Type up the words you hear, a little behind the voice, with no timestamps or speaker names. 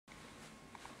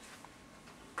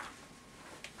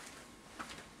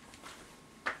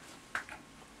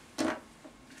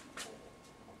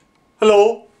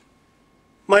Hello,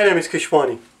 my name is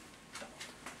Keshwani.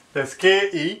 That's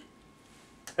Keshwani,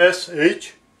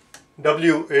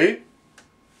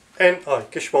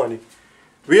 Keshwani.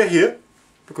 We are here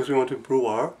because we want to improve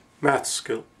our math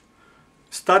skill.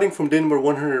 Starting from day number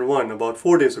 101, about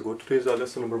 4 days ago, today is our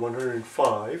lesson number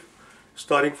 105.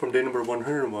 Starting from day number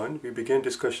 101, we began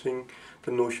discussing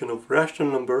the notion of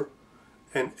rational number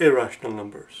and irrational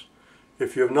numbers.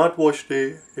 If you have not watched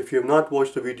the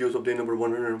videos of day number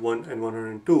 101 and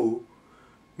 102,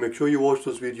 make sure you watch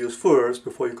those videos first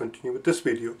before you continue with this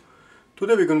video.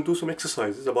 Today we're going to do some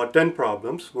exercises, about 10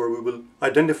 problems, where we will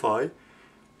identify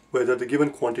whether the given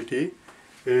quantity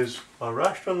is a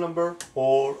rational number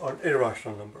or an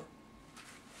irrational number.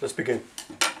 Let's begin.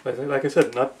 Like I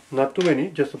said, not too many,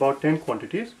 just about 10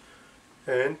 quantities,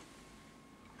 and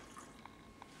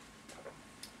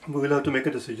we will have to make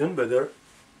a decision whether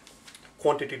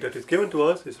quantity that is given to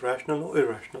us is rational or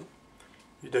irrational.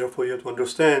 Therefore, you have to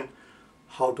understand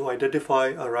how to identify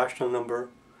a rational number,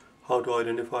 how to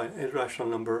identify an irrational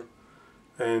number,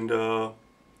 and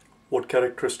what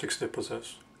characteristics they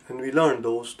possess. And we learned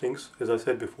those things, as I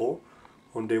said before,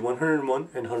 on day 101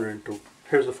 and 102.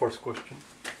 Here's the first question.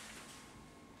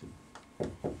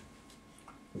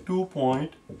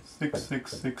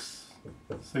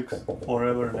 2.6666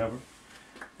 forever and ever.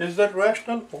 Is that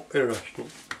rational or irrational?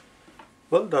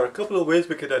 Well, there are a couple of ways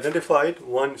we can identify it.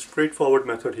 One straightforward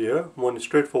method here, one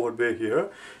straightforward way here,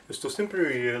 is to simply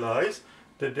realize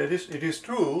that it is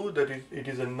true that it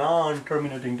is a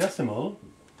non-terminating decimal.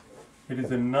 It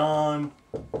is a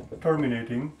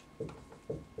non-terminating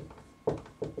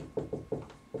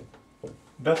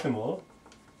decimal.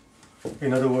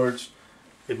 In other words,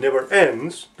 it never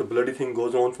ends. The bloody thing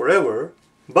goes on forever.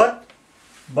 But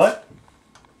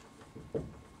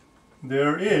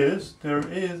there is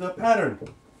a pattern.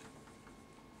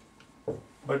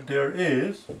 But there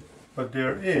is a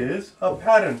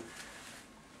pattern.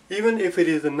 Even if it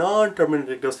is a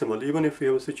non-terminating decimal, even if we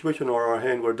have a situation on our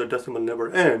hand where the decimal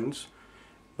never ends,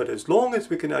 but as long as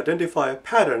we can identify a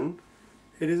pattern,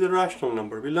 it is a rational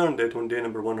number. We learned that on day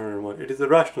number 101. It is a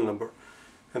rational number.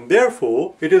 And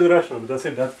therefore, it is a rational number. That's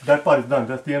it. That part is done.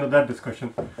 That's the end of that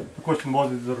discussion. The question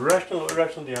was, is it rational or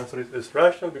irrational? The answer is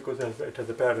rational because it has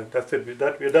a pattern. That's it. We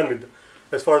are done with it.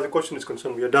 As far as the question is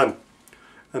concerned, we are done.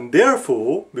 And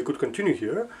therefore, we could continue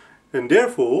here. And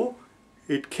therefore,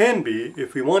 it can be,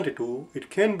 if we wanted to, it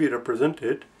can be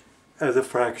represented as a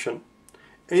fraction.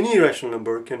 Any rational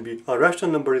number can be, a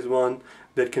rational number is one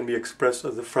that can be expressed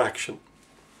as a fraction.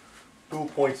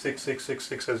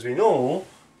 2.6666, as we know,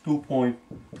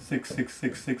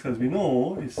 2.6666 as we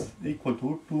know is equal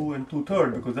to 2 and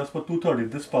 2/3, because that's what 2/3 is.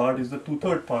 This part is the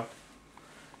 2/3 part.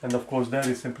 And of course that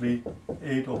is simply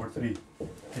 8/3.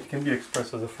 It can be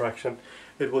expressed as a fraction.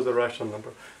 It was a rational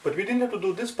number. But we didn't have to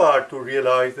do this part to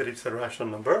realize that it's a rational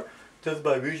number. Just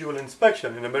by visual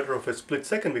inspection, in a matter of a split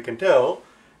second, we can tell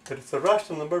that it's a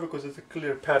rational number because there's a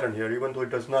clear pattern here. Even though it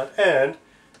does not end,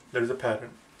 there is a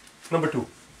pattern. Number 2.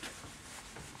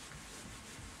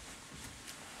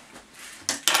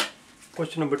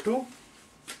 Question number 2.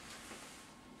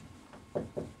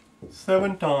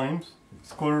 7 times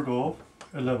square root of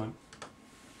 11.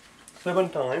 7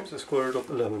 times the square root of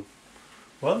 11.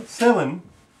 Well, 7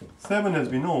 as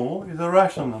we know is a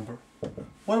rational number.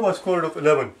 What about square root of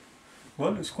 11?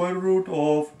 Well, the square root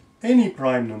of any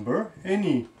prime number,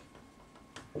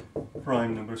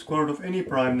 square root of any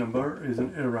prime number is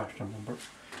an irrational number.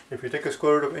 If you take a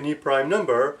square root of any prime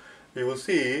number, you will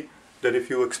see that if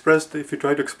you try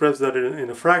to express that in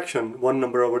a fraction, one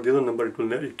number over the other number,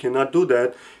 you cannot do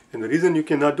that. And the reason you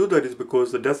cannot do that is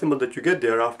because the decimal that you get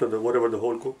there after whatever the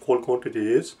whole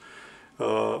quantity is,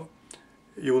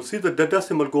 you will see that the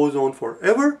decimal goes on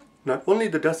forever. Not only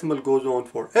the decimal goes on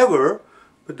forever,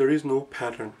 but there is no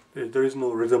pattern. There is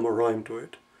no rhythm or rhyme to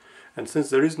it. And since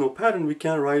there is no pattern, we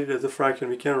can't write it as a fraction.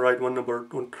 We can't write one number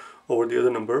over the other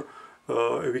number.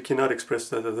 We cannot express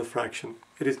that as a fraction.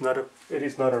 It is not a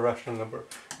rational number.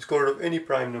 The square root of any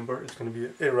prime number is going to be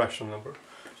an irrational number.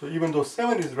 So even though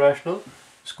 7 is rational,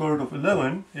 square root of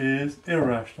 11 is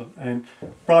irrational. And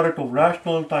product of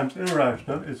rational times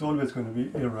irrational is always going to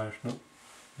be irrational.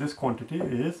 This quantity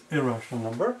is irrational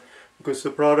number because it's the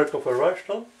product of a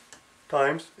rational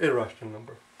times irrational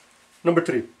number. Number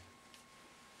 3.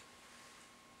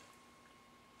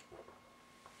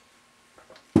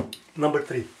 Number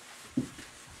 3.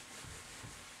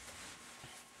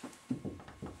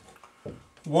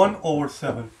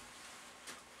 1/7.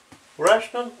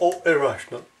 Rational or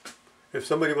irrational? If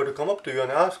somebody were to come up to you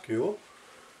and ask you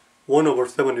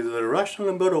 1/7 is a rational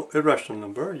number or irrational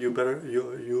number, you'll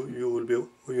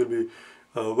be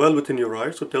well within your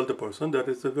rights to tell the person that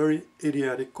it's a very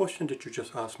idiotic question that you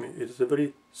just asked me. It is a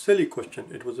very silly question.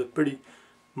 It was a pretty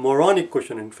moronic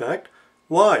question, in fact.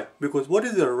 Why? Because what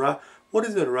is a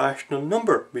rational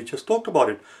number? We just talked about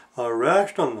it. A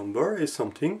rational number is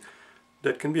something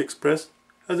that can be expressed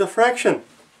as a fraction.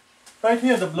 Right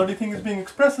here, the bloody thing is being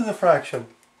expressed as a fraction.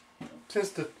 Since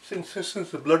the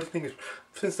bloody thing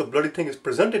is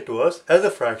presented to us as a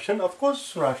fraction, of course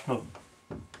it's rational.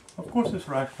 Of course it's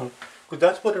rational. Because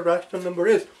that's what a rational number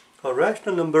is. A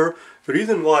rational number, the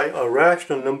reason why a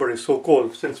rational number is so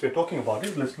called, since we're talking about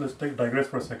it, let's digress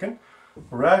for a second.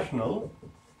 Rational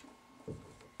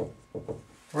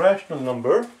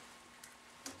number,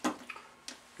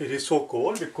 it is so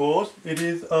called because it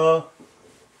is a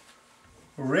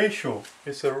ratio.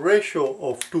 It's a ratio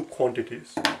of two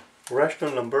quantities.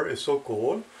 Rational number is so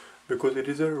called because it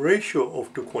is a ratio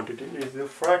of two quantities. It is a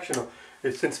fraction of,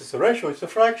 since it's a ratio, it's a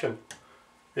fraction.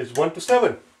 It's 1 to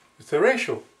 7. It's a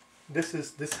ratio. This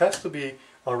has to be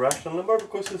a rational number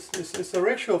because it's a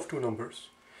ratio of two numbers.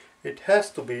 It has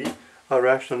to be a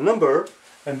rational number,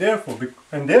 and therefore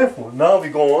now we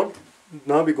go on.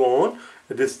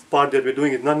 This part that we're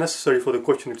doing is not necessary for the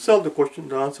question itself. The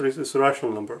answer is a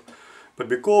rational number. But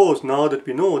because now that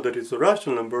we know that it's a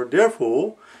rational number,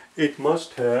 therefore it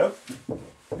must have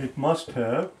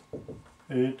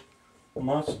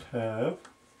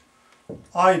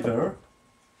either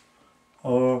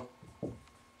a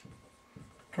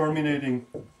terminating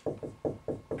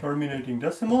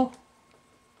decimal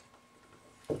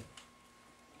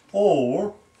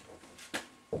or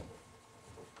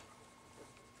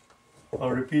a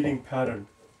repeating pattern.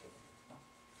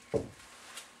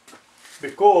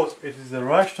 Because it is a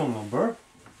rational number,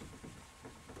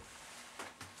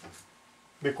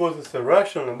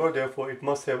 therefore it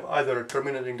must have either a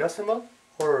terminating decimal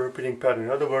or a repeating pattern.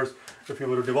 In other words, if you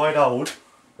were to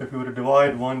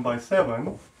divide 1 by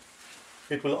 7,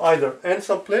 it will either end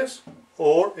someplace,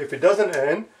 or if it doesn't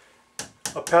end,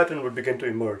 a pattern will begin to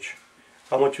emerge.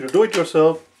 I want you to do it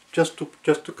yourself, just to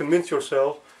convince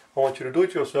yourself. I want you to do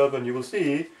it yourself, and you will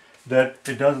see that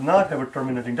it does not have a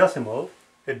terminating decimal.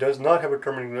 It does not have a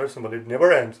terminating decimal. It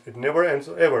never ends. It never ends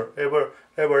ever.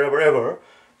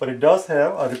 But it does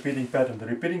have a repeating pattern. The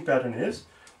repeating pattern is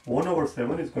 1 over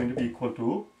 7 is going to be equal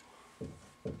to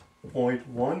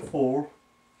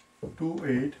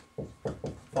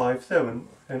 0.142857,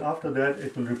 and after that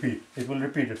it will repeat. It will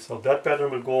repeat itself. That pattern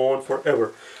will go on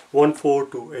forever.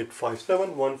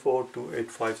 142857,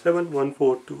 142857,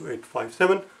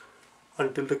 142857,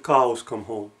 until the cows come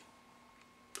home.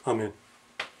 Amen.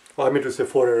 I meant to say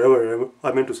forever.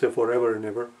 I meant to say forever and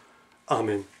ever.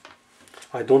 Amen.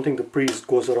 I don't think the priest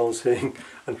goes around saying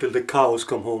until the cows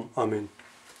come home. Amen.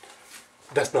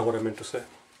 That's not what I meant to say.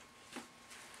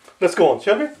 Let's go on,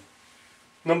 shall we?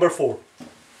 Number 4.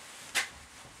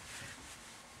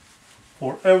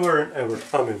 Forever and ever.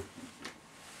 Amen.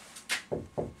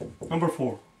 Number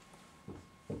 4.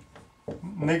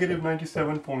 Negative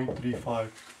 97.35.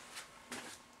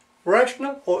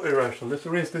 Rational or irrational? Let's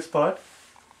erase this part.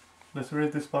 Let's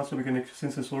erase this part so we can,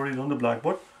 since it's already on the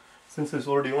blackboard. Since it's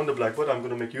already on the blackboard, I'm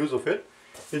going to make use of it.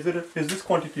 Is this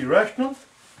quantity rational?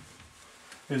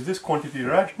 Is this quantity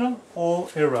rational or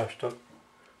irrational?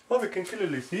 Well, we can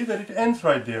clearly see that it ends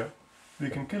right there. We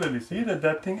can clearly see that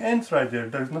that thing ends right there.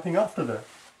 There is nothing after that.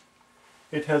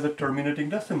 It has a terminating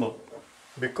decimal.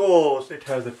 Because it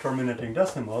has a terminating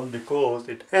decimal, because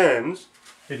it ends,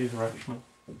 it is rational.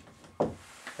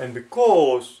 And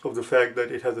because of the fact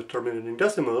that it has a terminating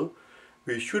decimal,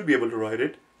 we should be able to write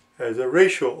it as a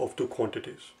ratio of two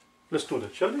quantities. Let's do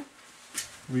that, shall we?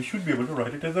 We should be able to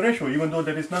write it as a ratio, even though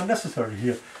that is not necessary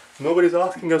here. Nobody's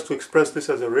asking us to express this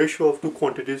as a ratio of two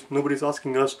quantities. Nobody's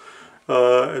asking us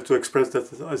to express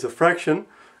that as a fraction.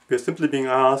 We are simply being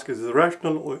asked, is it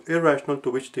rational or irrational, to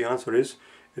which the answer is,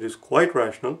 it is quite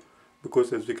rational,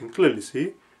 because as we can clearly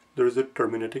see, there is a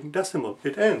terminating decimal.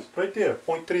 It ends right there,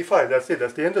 0.35. That's it.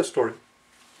 That's the end of the story.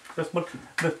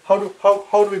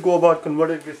 How do we go about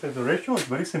converting this as a ratio? It's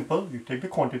very simple. You take the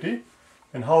quantity,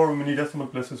 and however many decimal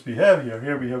places we have here.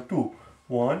 Here we have 2,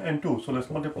 1 and 2. So let's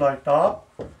multiply top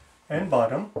and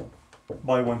bottom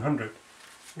by 100.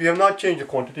 We have not changed the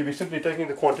quantity. We're simply taking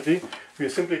the quantity. We are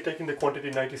simply taking the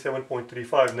quantity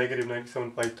 97.35, negative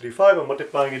 97.35, and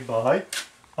multiplying it by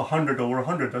 100 over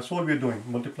 100. That's what we're doing.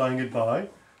 Multiplying it by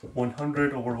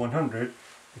 100 over 100,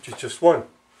 which is just 1.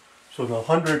 So now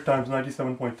 100 times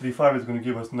 97.35 is going to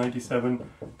give us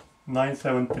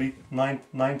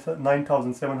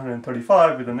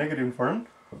 9,735 with a negative in front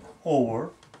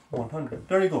over 100.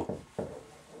 There you go.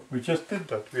 We just did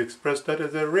that. We expressed that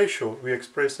as a ratio. We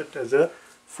expressed it as a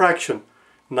fraction.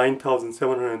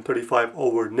 9,735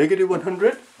 over negative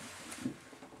 100,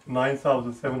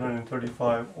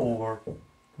 9,735 over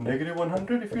negative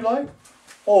 100 if you like,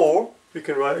 or we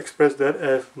can express that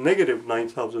as negative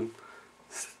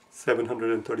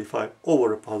 9,735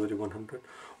 over a positive 100,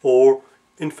 or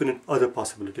infinite other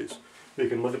possibilities. We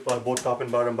can multiply both top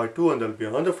and bottom by 2 and there will be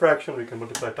another fraction. We can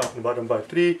multiply top and bottom by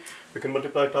 3. We can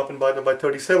multiply top and bottom by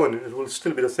 37 and it will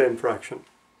still be the same fraction.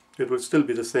 It will still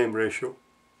be the same ratio.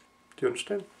 Do you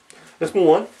understand? Let's move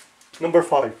on. Number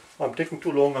 5. I'm taking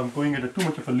too long. I'm going at too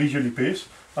much of a leisurely pace.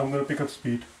 I'm going to pick up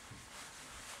speed.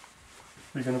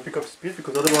 We're going to pick up speed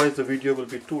because otherwise the video will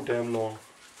be too damn long.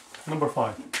 Number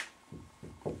 5.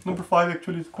 Number 5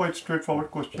 actually is quite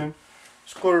straightforward question.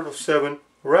 Square root of 7,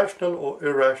 rational or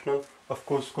irrational? Of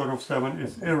course, square root of 7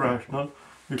 is irrational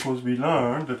because we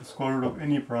learned that the square root of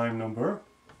any prime number,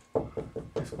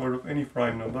 the square root of any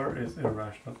prime number is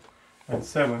irrational, and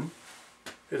 7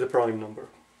 is a prime number.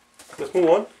 Let's move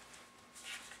on.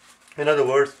 In other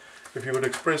words, if you would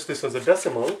express this as a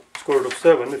decimal, square root of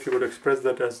 7, if you would express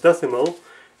that as decimal,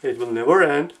 it will never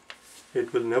end.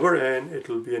 It will never end. It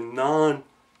will be a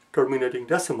non-terminating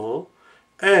decimal,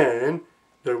 and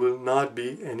there will not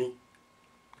be any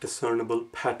discernible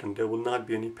pattern. There will not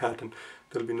be any pattern.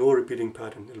 There will be no repeating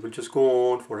pattern. It will just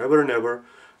go on forever and ever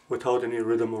without any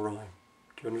rhythm or rhyme.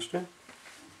 Do you understand?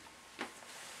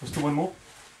 Let's do one more.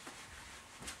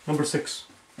 Number 6.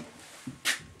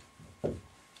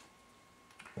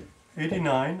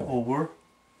 89 over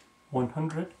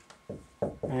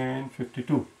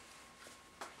 152.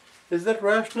 Is that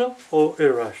rational or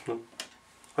irrational?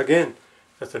 Again,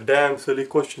 that's a damn silly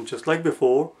question. Just like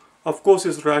before, of course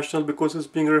it's rational because it's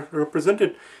being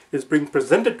represented. It's being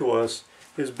presented to us.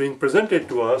 It's being presented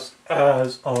to us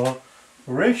as a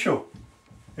ratio.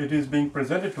 It is being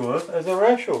presented to us as a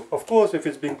ratio. Of course, if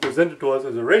it's being presented to us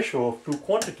as a ratio of two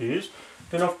quantities,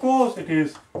 then of course it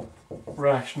is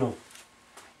rational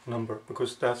number,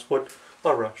 because that's what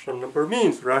a rational number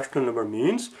means. Rational number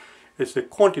means it's a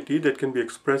quantity that can be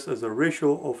expressed as a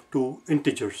ratio of two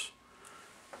integers.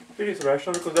 It is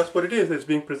rational because that's what it is. It's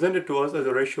being presented to us as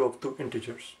a ratio of two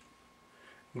integers.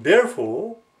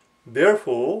 Therefore,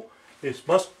 it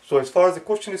must. So as far as the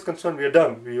question is concerned, we are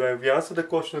done. We answered the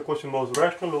question. The question was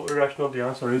rational or irrational. The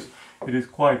answer is it is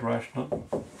quite rational.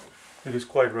 It is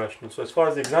quite rational. So as far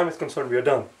as the exam is concerned, we are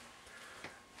done.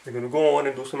 We're going to go on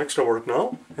and do some extra work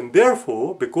now. And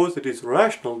therefore, because it is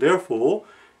rational, therefore,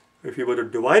 if you were to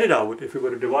divide it out, if you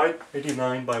were to divide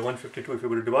 89 by 152, if you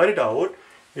were to divide it out,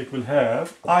 it will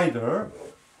have either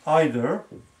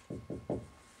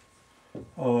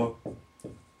a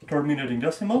terminating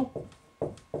decimal.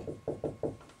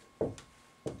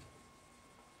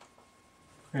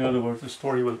 In other words, the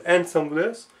story will end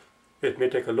someplace. It may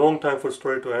take a long time for the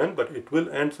story to end, but it will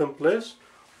end someplace.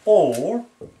 Or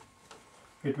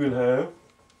it will have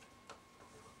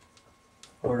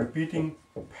a repeating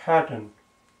pattern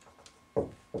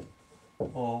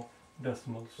of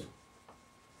decimals.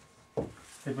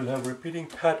 It will have a repeating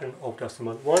pattern of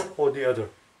decimal, one or the other.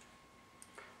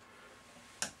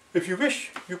 If you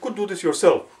wish, you could do this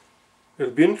yourself. It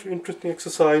will be an interesting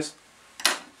exercise.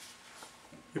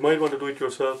 You might want to do it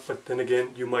yourself, but then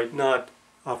again, you might not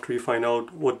after you find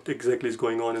out what exactly is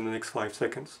going on in the next 5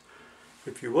 seconds.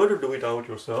 If you were to do it out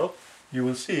yourself, you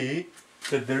will see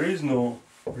that there is no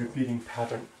repeating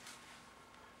pattern.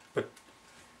 But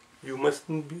you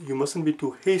mustn't be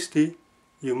too hasty.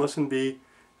 You mustn't be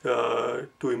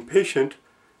too impatient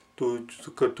to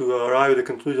arrive at the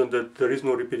conclusion that there is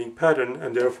no repeating pattern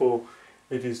and therefore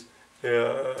it is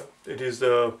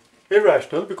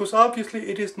irrational, because obviously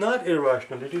it is not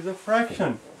irrational. It is a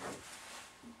fraction.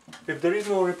 If there is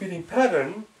no repeating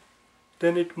pattern,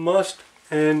 then it must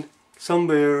end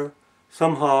somewhere,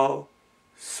 somehow,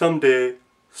 someday,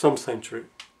 some century.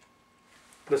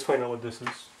 Let's find out what this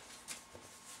is.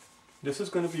 This is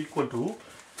going to be equal to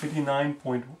 89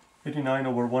 over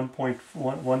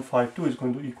 1.152 is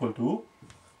going to equal to,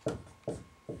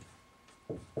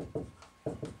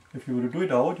 if you were to do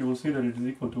it out, you will see that it is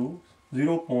equal to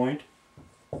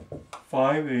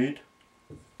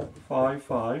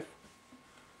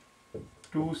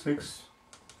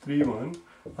 0.58552631.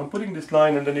 I'm putting this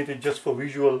line underneath it just for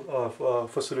visual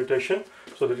facilitation,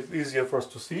 so that it's easier for us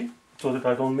to see, so that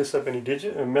I don't mess up any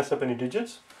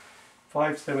digits.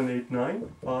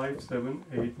 5789,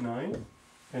 5789,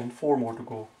 and 4 more to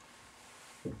go.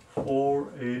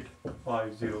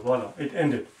 4850. Voila! It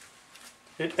ended.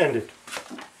 It ended.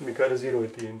 We got a 0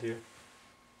 at the end here.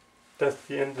 That's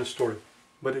the end of the story.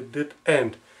 But it did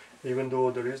end, even though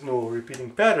there is no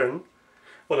repeating pattern.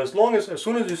 Well, as soon as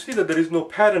you see that there is no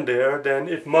pattern there, then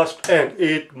it must end.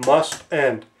 It must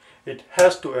end. It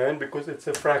has to end because it's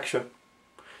a fraction.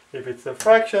 If it's a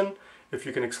fraction, if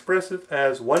you can express it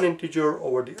as one integer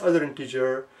over the other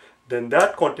integer, then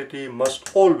that quantity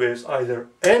must always either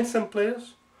end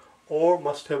someplace or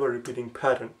must have a repeating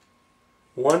pattern.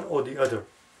 One or the other.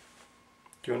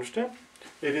 Do you understand?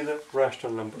 It is a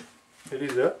rational number. It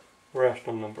is a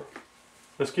rational number.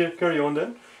 Let's carry on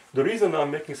then. The reason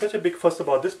I'm making such a big fuss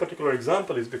about this particular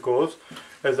example is because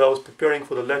as I was preparing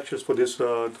for the lectures for this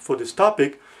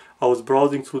topic, I was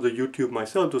browsing through the YouTube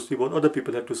myself to see what other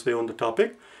people had to say on the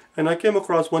topic, and I came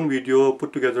across one video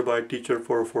put together by a teacher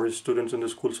for his students in the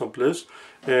school someplace,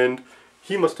 and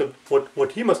he must have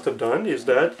what he must have done is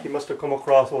that he must have come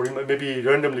across, or he maybe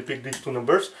randomly picked these two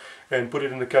numbers and put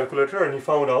it in the calculator, and he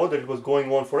found out that it was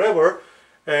going on forever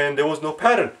and there was no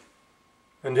pattern.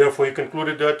 And therefore he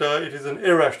concluded that it is an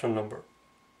irrational number.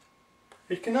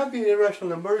 It cannot be an irrational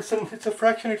number, it's a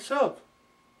fraction itself.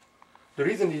 The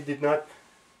reason he did not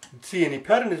see any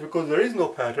pattern is because there is no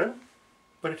pattern,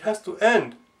 but it has to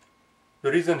end.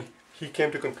 The reason he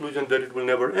came to the conclusion that it will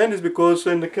never end is because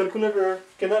in the calculator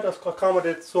cannot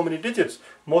accommodate so many digits.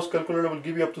 Most calculator will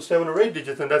give you up to 7 or 8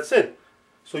 digits and that's it.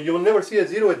 So you will never see a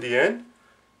 0 at the end,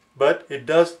 but it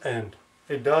does end.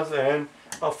 It does end.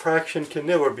 A fraction can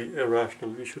never be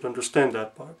irrational. We should understand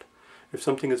that part. If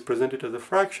something is presented as a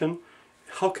fraction,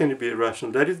 how can it be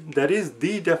irrational? That is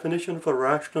the definition of a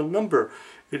rational number.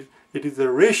 It is a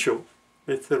ratio.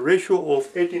 It's a ratio of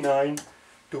 89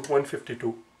 to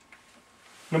 152.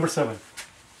 Number 7.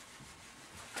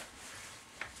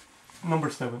 Number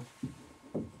 7.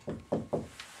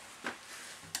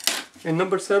 In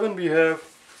number 7 we have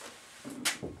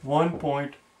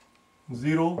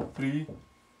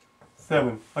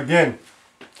 1.037. Again,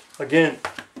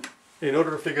 in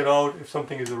order to figure out if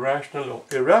something is rational or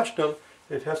irrational,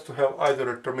 it has to have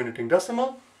either a terminating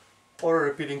decimal or a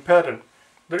repeating pattern.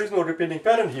 There is no repeating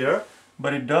pattern here,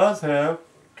 but it does have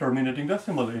terminating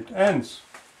decimal. It ends.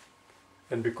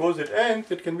 And because it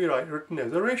ends, it can be written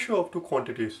as a ratio of two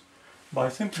quantities by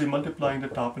simply multiplying the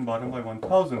top and bottom by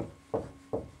 1000.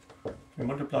 We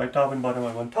multiply top and bottom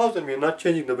by 1000, we are not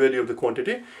changing the value of the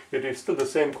quantity. It is still the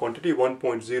same quantity,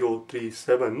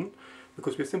 1.037,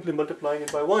 because we are simply multiplying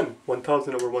it by 1.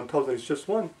 1000 over 1000 is just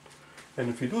 1. And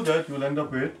if you do that, you will end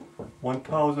up with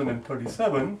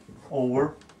 1037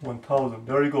 over 1000.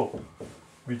 There you go.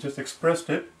 We just expressed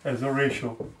it as a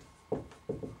ratio.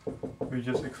 We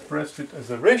just expressed it as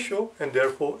a ratio, and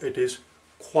therefore it is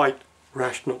quite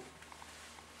rational.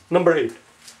 Number 8.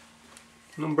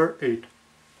 Number 8.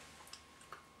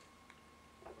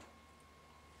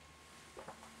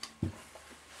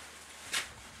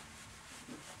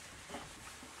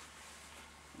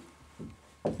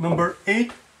 Number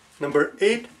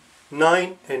 8,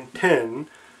 9, and 10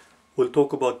 will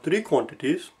talk about three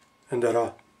quantities, and there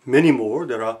are many more.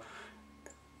 There are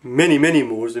many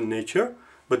more in nature,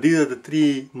 but these are the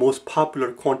three most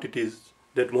popular quantities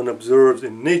that one observes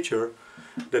in nature,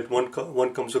 that one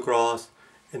comes across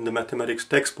in the mathematics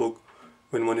textbook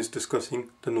when one is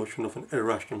discussing the notion of an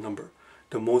irrational number.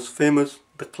 The most famous,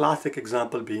 the classic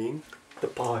example being the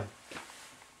pi.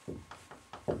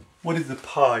 What is the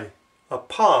pi? A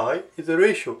pi is a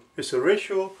ratio. It's a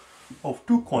ratio of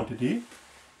two quantities.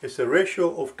 It's a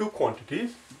ratio of two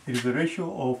quantities. It is a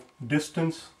ratio of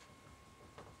distance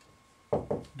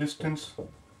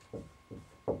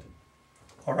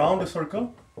around a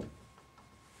circle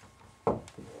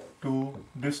to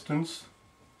distance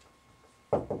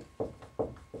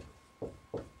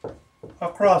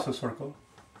across a circle.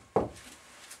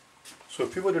 So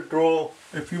if you were to draw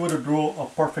a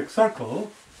perfect circle,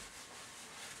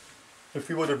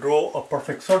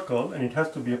 and it has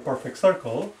to be a perfect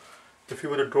circle, if you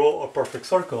were to draw a perfect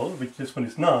circle, which this one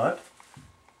is not,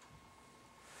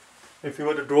 if you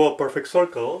were to draw a perfect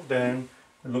circle, then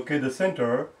locate the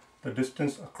center, the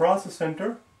distance across the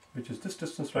center, which is this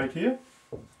distance right here,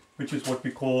 which is what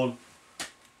we call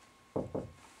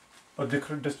a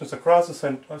distance across the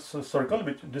circle,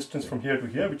 which distance from here to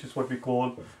here, which is what we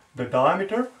call the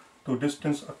diameter, to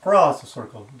distance across the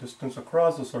circle,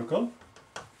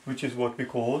 which is what we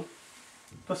call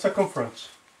the circumference.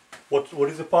 What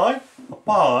is a pi? A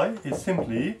pi is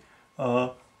simply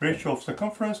a ratio of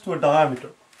circumference to a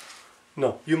diameter.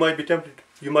 Now, you might be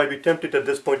tempted at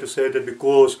this point to say that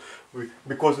because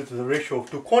it is a ratio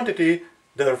of two quantity,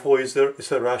 therefore it's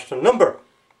a rational number.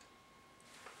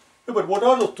 Yeah, but what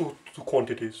are those two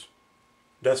quantities?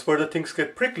 That's where the things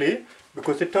get prickly,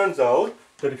 because it turns out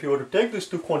that if you were to take these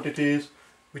two quantities,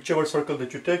 whichever circle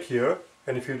that you take here,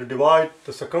 and if you were to divide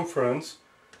the circumference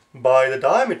by the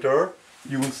diameter,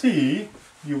 you will see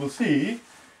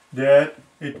that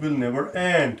it will never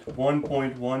end.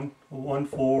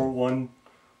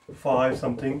 1.11415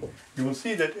 something. You will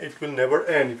see that it will never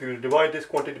end. If you divide this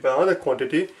quantity by another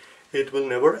quantity, it will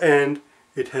never end.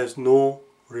 It has no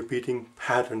repeating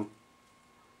pattern,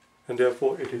 and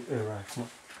therefore it is irrational.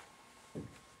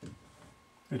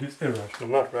 It is irrational,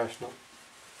 not rational.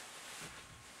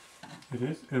 It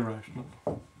is irrational.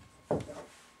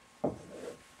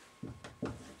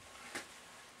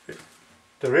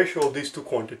 The ratio of these two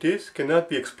quantities cannot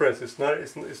be expressed. It's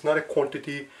not a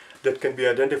quantity that can be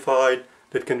identified,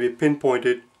 that can be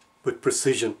pinpointed with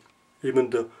precision. Even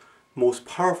the most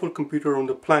powerful computer on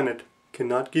the planet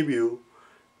cannot give you,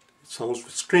 it sounds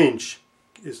strange,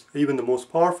 even the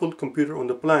most powerful computer on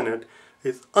the planet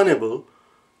is unable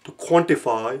to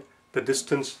quantify the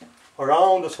distance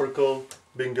around the circle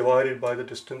being divided by the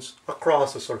distance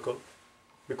across the circle,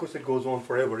 because it goes on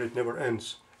forever, it never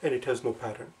ends, and it has no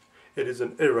pattern. It is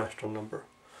an irrational number.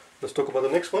 Let's talk about the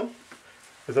next one.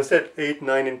 As I said, 8,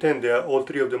 9, and 10, all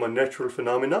three of them are natural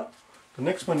phenomena. The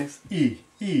next one is E.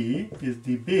 E is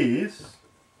the base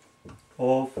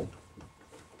of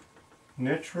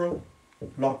natural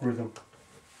logarithm.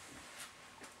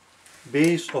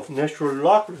 Base of natural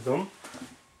logarithm,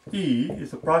 E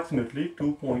is approximately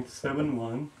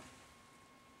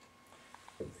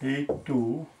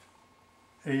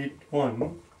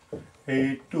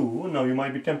 2.71828182. Now you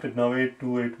might be tempted now,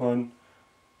 8281.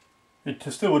 It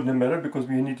still wouldn't matter because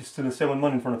we need still a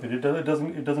 71 in front of it. It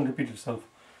doesn't repeat itself.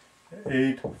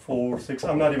 846.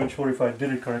 I'm not even sure if I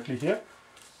did it correctly here.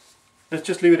 Let's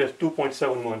just leave it as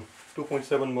 2.71.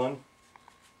 2.71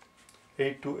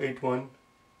 8281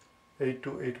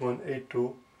 8281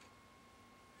 82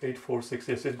 846.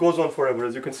 Yes, it goes on forever.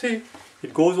 As you can see,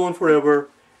 it goes on forever.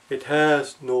 It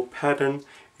has no pattern.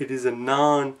 It is a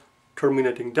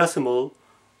non-terminating decimal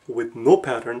with no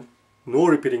pattern, no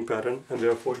repeating pattern, and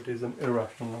therefore it is an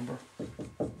irrational number.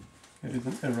 It is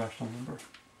an irrational number.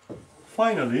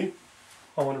 Finally,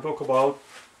 I want to talk about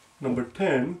number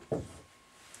 10.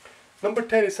 Number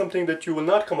 10 is something that you will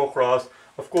not come across.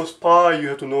 Of course, pi you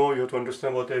have to know, you have to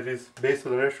understand what it is. Based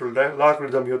on the natural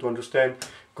logarithm, you have to understand,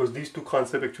 because these two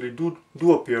concepts actually do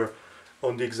appear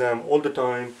on the exam all the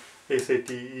time. SAT,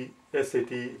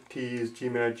 TEAS,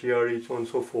 GMAT, GRE, so on and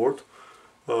so forth.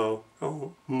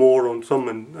 More on some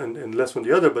and less on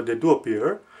the other, but they do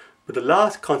appear. But the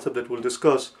last concept that we'll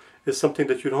discuss is something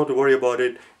that you don't have to worry about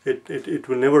it. It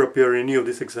will never appear in any of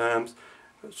these exams.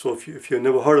 So if you've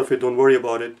never heard of it, don't worry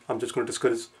about it. I'm just going to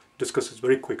discuss this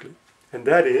very quickly. And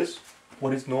that is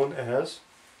what is known as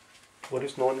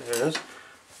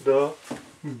the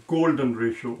golden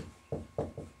ratio.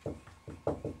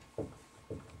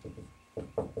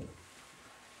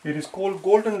 It is called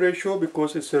golden ratio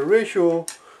because it's a ratio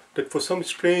that for some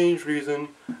strange reason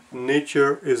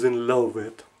nature is in love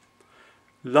with.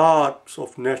 Lots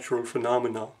of natural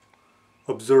phenomena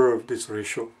observe this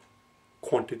ratio.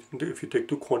 Quantity. If you take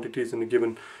two quantities in a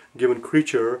given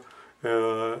creature,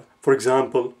 for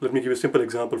example, let me give you a simple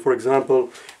example. For example,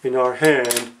 in our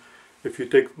hand, if you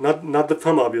take not the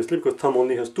thumb obviously, because thumb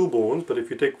only has two bones, but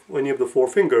if you take any of the four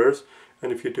fingers,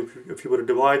 and if you were to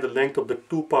divide the length of the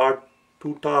two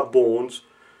top bones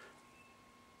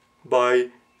by,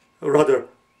 rather,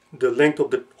 the length of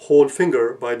the whole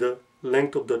finger by the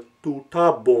length of the two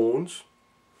top bones,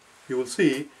 you will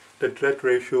see that that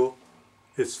ratio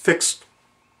is fixed.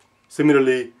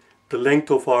 Similarly, the length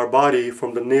of our body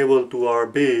from the navel to our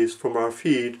base, from our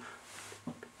feet,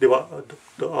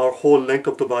 our whole length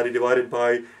of the body divided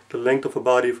by the length of a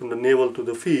body from the navel to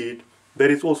the feet, that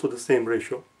is also the same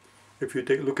ratio. If you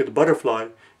look at the butterfly,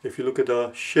 if you look at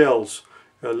the shells,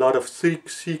 a lot of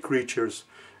sea creatures,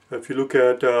 if you look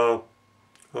at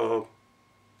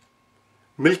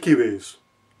Milky Ways,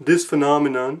 this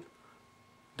phenomenon,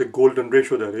 the golden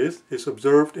ratio that is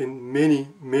observed in many,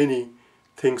 many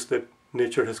things that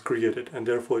nature has created, and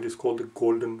therefore it is called the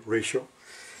golden ratio.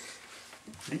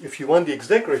 If you want the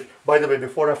exact ratio, by the way,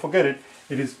 before I forget it,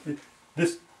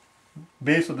 this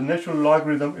base of the natural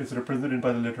logarithm is represented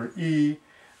by the letter E.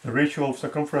 The ratio of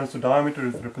circumference to diameter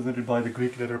is represented by the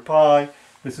Greek letter pi.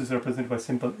 This is represented by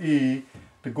simple E.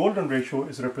 The golden ratio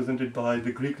is represented by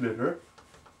the Greek letter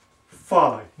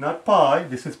phi. Not pi,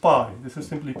 this is pi. This is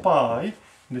simply pi.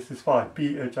 This is phi,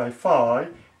 P-H-I, phi,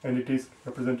 and it is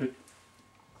represented.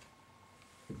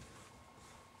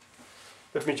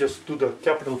 Let me just do the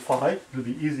capital phi, it will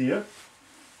be easier.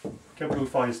 Capital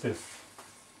phi is this.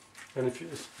 And if you,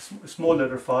 small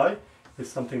letter phi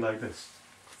is something like this.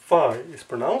 Phi is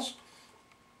pronounced.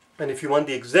 And if you want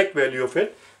the exact value of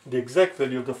it, the exact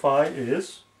value of the phi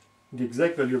is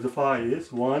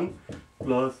 1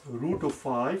 plus root of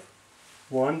 5,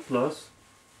 1 plus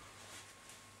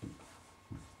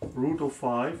root of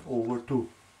 5 over 2.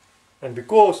 And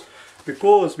because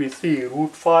we see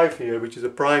root 5 here, which is a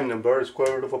prime number,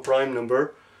 square root of a prime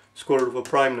number, square root of a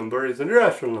prime number is an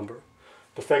irrational number.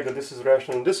 The fact that this is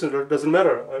rational and this doesn't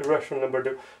matter. A irrational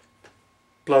number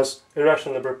plus a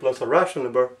rational number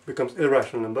becomes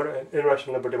irrational number, and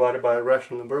irrational number divided by a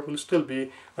rational number will still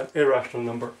be an irrational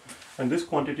number. And this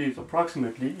quantity is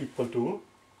approximately equal to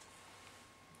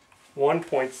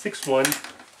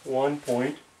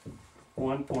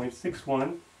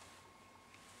 1.61,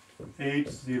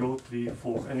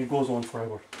 and it goes on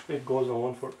forever. It goes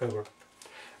on forever.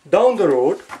 Down the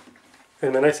road,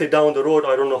 and when I say down the road,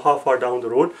 I don't know how far down the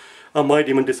road. I might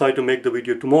even decide to make the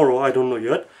video tomorrow. I don't know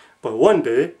yet. But one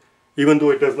day, even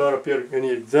though it does not appear in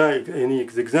any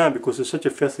exam because it's such a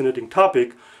fascinating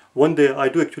topic, one day I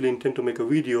do actually intend to make a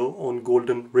video on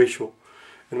golden ratio.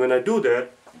 And when I do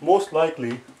that, most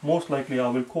likely I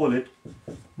will call it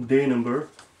day number.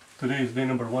 Today is day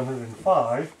number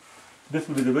 105. This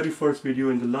will be the very first video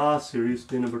in the last series,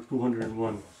 day number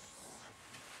 201.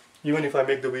 Even if I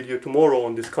make the video tomorrow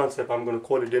on this concept, I'm going to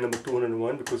call it day number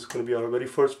 201 because it's going to be our very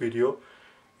first video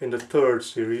in the third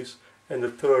series and the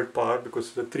third part, because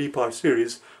it's a 3-part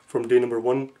series from day number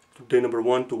 1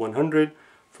 to 100,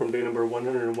 from day number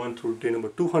 101 through day number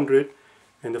 200,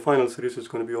 and the final series is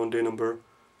going to be on day number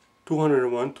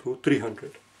 201 through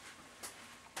 300.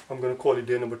 I'm going to call it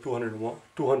day number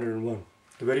 201.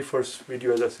 The very first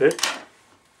video, as I said,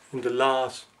 in the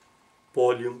last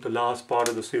volume, the last part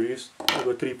of the series, of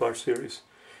a 3-part series,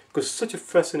 because it's such a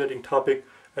fascinating topic,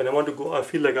 and I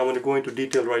feel like I want to go into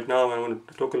detail right now, and I want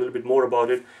to talk a little bit more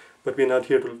about it, but we're not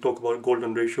here to talk about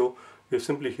golden ratio. We're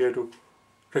simply here to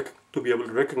be able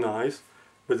to recognize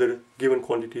whether given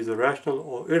quantity is rational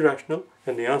or irrational,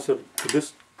 and the answer to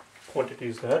this quantity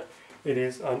is that it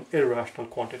is an irrational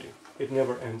quantity. It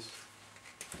never ends.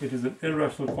 It is an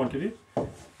irrational quantity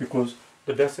because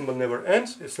the decimal never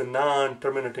ends. It's a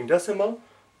non-terminating decimal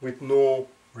with no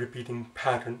repeating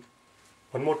pattern.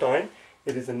 One more time,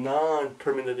 it is a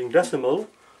non-terminating decimal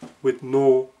with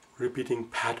no repeating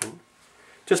pattern.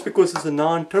 Just because it's a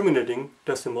non-terminating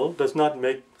decimal does not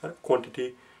make a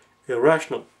quantity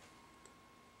irrational.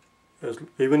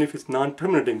 Even if it's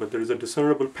non-terminating, but there is a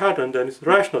discernible pattern, then it's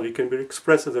rational. It can be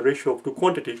expressed as a ratio of two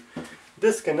quantities.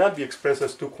 This cannot be expressed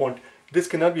as two quantities. This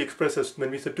cannot be expressed as,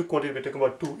 when we say two quantities, we're talking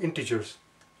about two integers.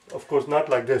 Of course, not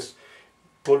like this.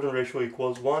 Golden ratio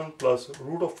equals 1 plus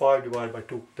root of 5 divided by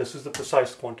 2. This is the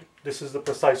precise quantity. This is the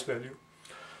precise value.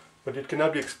 But it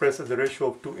cannot be expressed as a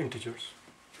ratio of two integers.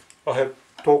 I have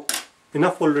talked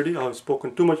enough already. I have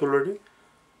spoken too much already.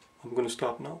 I'm going to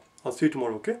stop now. I'll see you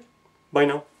tomorrow, okay? Bye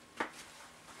now.